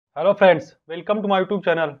Hello friends, welcome to my YouTube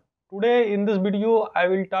channel. Today in this video I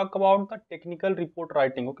will talk about the technical report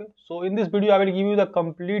writing. Okay, so in this video I will give you the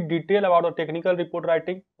complete detail about the technical report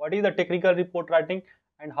writing. What is the technical report writing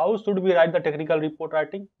and how should we write the technical report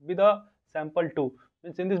writing with a sample too.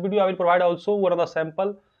 Means in this video I will provide also one of the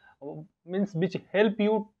sample means which help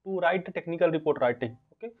you to write the technical report writing.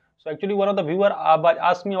 Okay, so actually one of the viewer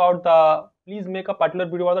asked me about the please make a particular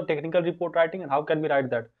video about the technical report writing and how can we write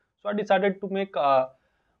that. So I decided to make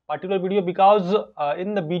particular video because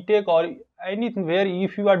in the BTech or anything where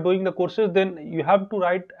if you are doing the courses, then you have to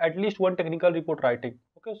write at least one technical report writing.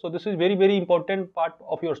 Okay, so this is very important part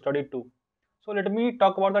of your study too. So let me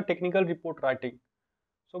talk about the technical report writing.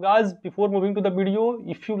 So guys, before moving to the video,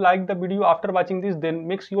 if you like the video after watching this, then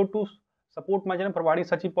make sure to support my channel providing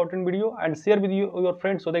such important video and share with your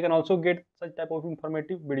friends so they can also get such type of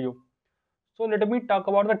informative video. So let me talk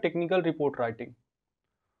about the technical report writing.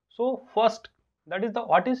 So first, that is the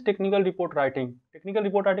what is technical report writing. Technical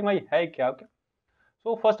report writing में है क्या? Okay.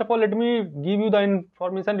 So first of all, let me give you the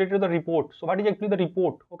information related to the report. So what is actually the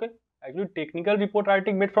report? Okay, actually technical report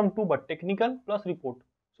writing made from two, but technical plus report.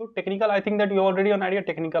 So technical, I think that you already an idea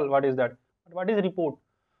technical. What is that? But what is report?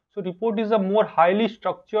 So report is a more highly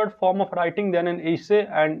structured form of writing than an essay,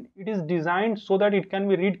 and it is designed so that it can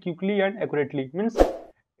be read quickly and accurately. Means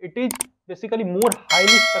it is basically more highly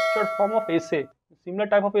structured form of essay, similar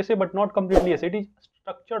type of essay but not completely essay. It is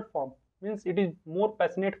structured form, means it is more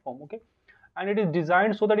passionate form. Okay, and it is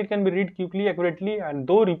designed so that it can be read quickly, accurately, and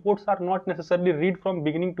though reports are not necessarily read from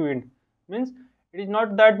beginning to end, means it is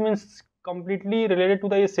not that means completely related to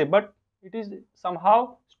the essay, but it is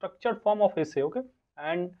somehow structured form of essay. Okay,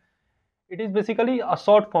 and it is basically a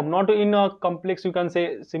short form, not in a complex, you can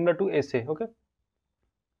say similar to essay. Okay,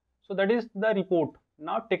 so that is the report.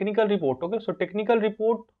 Now technical report. Okay, so technical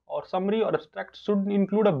report or summary or abstract should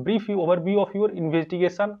include a brief overview of your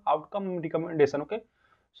investigation, outcome, recommendation. Okay,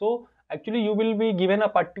 so actually you will be given a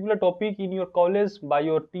particular topic in your college by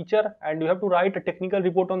your teacher and you have to write a technical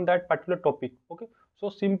report on that particular topic. Okay, so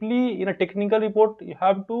simply in a technical report you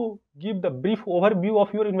have to give the brief overview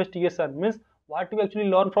of your investigation, means what you actually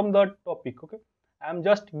learn from the topic. Okay, I am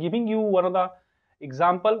just giving you one of the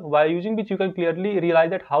example by using which you can clearly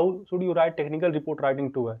realize that how should you write technical report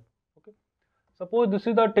writing to it. Okay, suppose this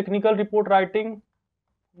is the technical report writing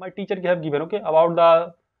my teacher have given. Okay, about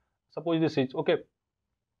the suppose this is okay.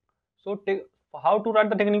 So how to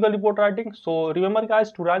write the technical report writing? So remember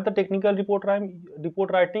guys, to write the technical report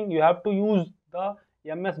writing you have to use the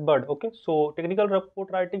MS Word. Okay, so technical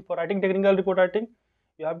report writing, for writing technical report writing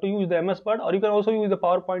you have to use the MS Word, or you can also use the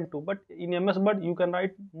PowerPoint too, but in MS Word you can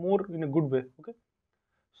write more in a good way. Okay,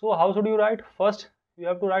 so how should you write? First, you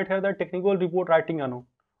have to write here the technical report writing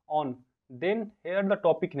on. Then here the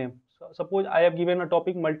topic name. So suppose I have given a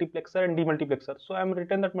topic multiplexer and demultiplexer. So I am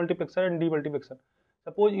written that multiplexer and demultiplexer.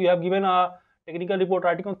 Suppose you have given a technical report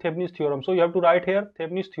writing on Thevenin's theorem. So you have to write here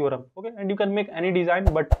Thevenin's theorem. Okay, and you can make any design,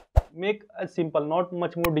 but make a simple, not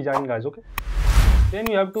much more design, guys. Okay. Then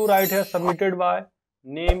you have to write here submitted by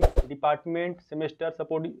name, department, semester.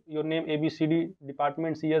 Suppose your name ABCD,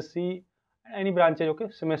 department CSC, any branches. Okay,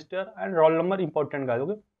 semester and roll number, important, guys.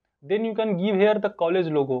 Okay, then you can give here the college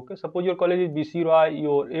logo. Okay, suppose your college is BC Roy,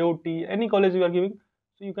 your AOT, any college you are giving,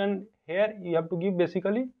 so you can here you have to give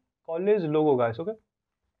basically college logo, guys. Okay,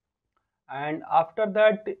 and after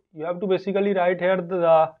that you have to basically write here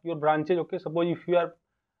your branches. Okay, suppose if you are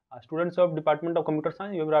students of department of computer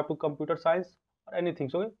science, you have to computer science or anything.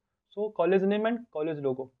 So okay, so college name and college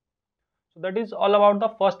logo. So that is all about the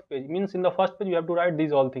first page, means in the first page you have to write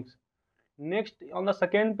these all things. Next, on the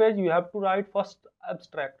second page you have to write first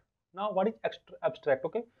abstract. Now what is abstract?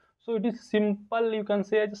 Okay, so it is simple, you can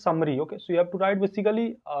say as a summary. Okay, so you have to write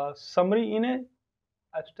basically a summary in a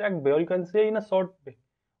abstract way, or you can say in a short way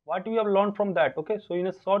what you have learned from that. Okay, so in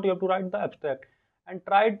a short you have to write the abstract and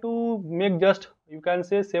try to make just, you can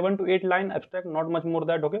say 7 to 8 line abstract, not much more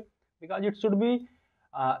that. Okay, because it should be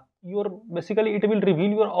your basically it will reveal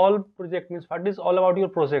your all project, means what is all about your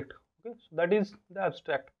project. Okay, so that is the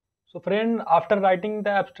abstract. So friend, after writing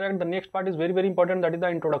the abstract, the next part is very important, that is the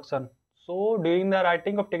introduction. So during the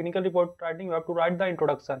writing of technical report writing, you have to write the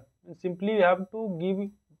introduction. And simply you have to give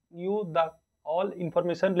you the all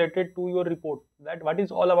information related to your report, that what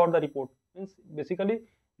is all about the report, means basically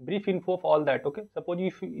brief info of all that. Okay, suppose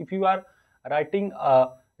if you are writing a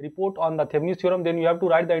report on the Thevenin's theorem, then you have to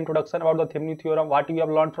write the introduction about the Thevenin's theorem, what you have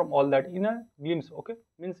learned from all that in a glimpse. Okay,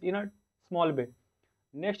 means in a small way.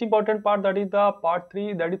 Next important part, that is the part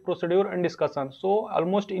 3, that is procedure and discussion. So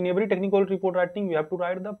almost in every technical report writing you have to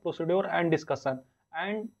write the procedure and discussion,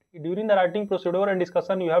 and during the writing procedure and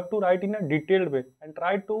discussion you have to write in a detailed way and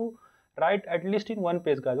try to write at least in one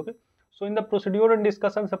page, guys. Okay, so in the procedure and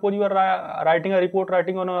discussion, suppose you are writing a report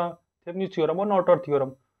writing on a Thevenin's theorem or Norton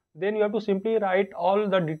theorem, then you have to simply write all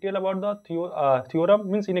the detail about the theorem,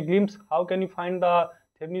 means in a glimpse how can you find the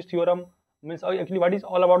Thevenin's theorem, means actually what is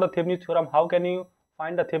all about the Thevenin's theorem, how can you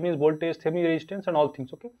find the Thevenin's voltage, Thevenin's resistance and all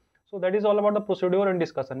things. Okay, so that is all about the procedure and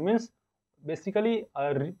discussion, means basically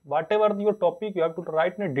whatever your topic you have to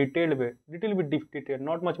write in a detailed way, little bit detailed,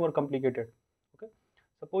 not much more complicated. Okay,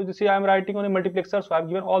 suppose you see I am writing on a multiplexer, so I have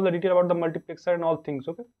given all the detail about the multiplexer and all things.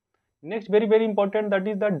 Okay, next very important, that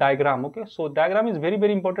is the diagram. Okay, so diagram is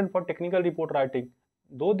very important for technical report writing,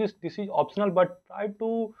 though this is optional, but try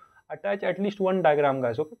to attach at least one diagram,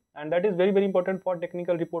 guys. Okay, and that is very important for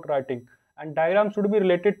technical report writing, and diagram should be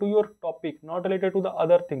related to your topic, not related to the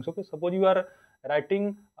other things. Okay, suppose you are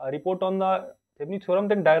writing a report on the Thevenin's theorem,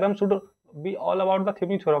 then diagram should be all about the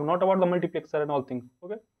Thevenin's theorem, not about the multiplexer and all things.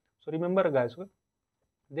 Okay, so remember, guys. Okay,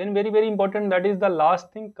 then very important, that is the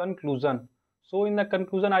last thing, conclusion. So in the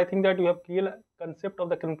conclusion, I think that you have clear concept of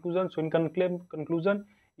the conclusion. So in conclusion,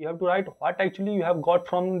 you have to write what actually you have got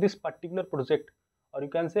from this particular project, or you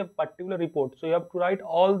can say particular report. So you have to write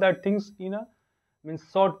all that things in a means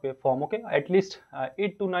short form. Okay, at least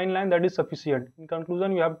 8 to 9 lines, that is sufficient. In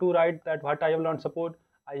conclusion, you have to write that what I have learned. Suppose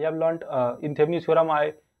I have learned in Thevenin's theorem,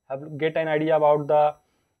 I have get an idea about the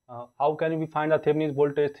how can we find the Thevenin's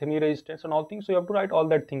voltage, Thevenin's resistance and all things. So you have to write all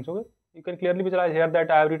that things. Okay, you can clearly visualize here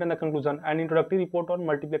that I have written the conclusion, an introductory report on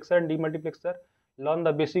multiplexer and demultiplexer, learn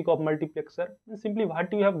the basic of multiplexer, and simply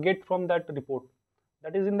what you have get from that report,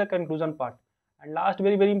 that is in the conclusion part. And last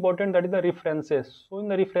very important, that is the references. So in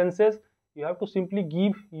the references, you have to simply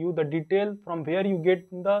give you the detail from where you get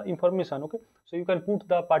the information. Okay, so you can put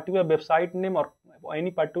the particular website name or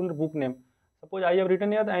any particular book name. Suppose I have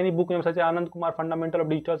written here any book name such as Anand Kumar Fundamental of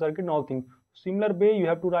Digital Circuit and all things. Similar way, you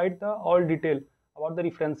have to write the all detail about the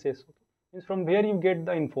references. Okay, means from where you get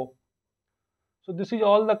the info. So this is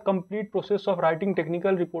all the complete process of writing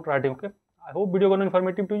technical report writing. Okay, I hope video gonna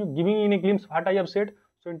informative to you, giving in a glimpse what I have said.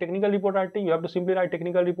 So in technical report writing, you have to simply write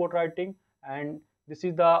technical report writing, and this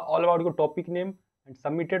is the all about your topic name and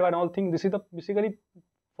submitted and all things. This is the basically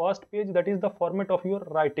first page, that is the format of your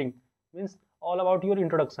writing, means all about your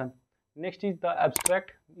introduction. Next is the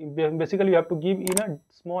abstract. Basically you have to give in a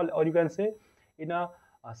small, or you can say in a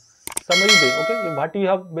summary way. Okay, what you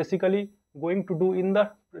have basically going to do in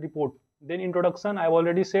the report. Then introduction I have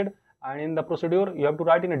already said, and in the procedure you have to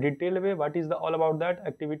write in a detailed way what is the all about that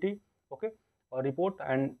activity. Okay, or report,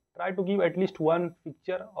 and try to give at least one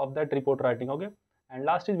picture of that report writing. Okay, and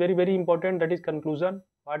last is very important, that is conclusion,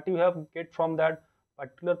 what you have get from that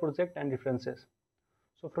particular project and references.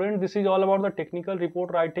 So friends, this is all about the technical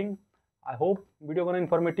report writing. I hope video gonna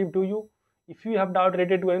informative to you. If you have doubt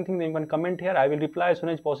related to anything, then you can comment here. I will reply as soon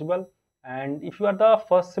as possible. And if you are the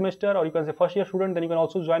first semester, or you can say first year student, then you can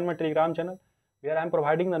also join my Telegram channel where I am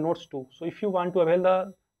providing the notes too. So if you want to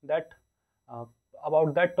avail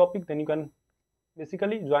about that topic, then you can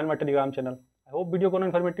basically join my Telegram channel. I hope video gonna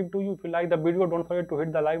informative to you. If you like the video, don't forget to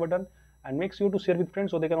hit the like button and make sure to share with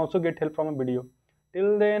friends so they can also get help from a video.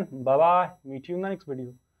 Till then, bye bye. Meet you in the next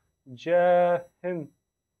video. Jai Hind.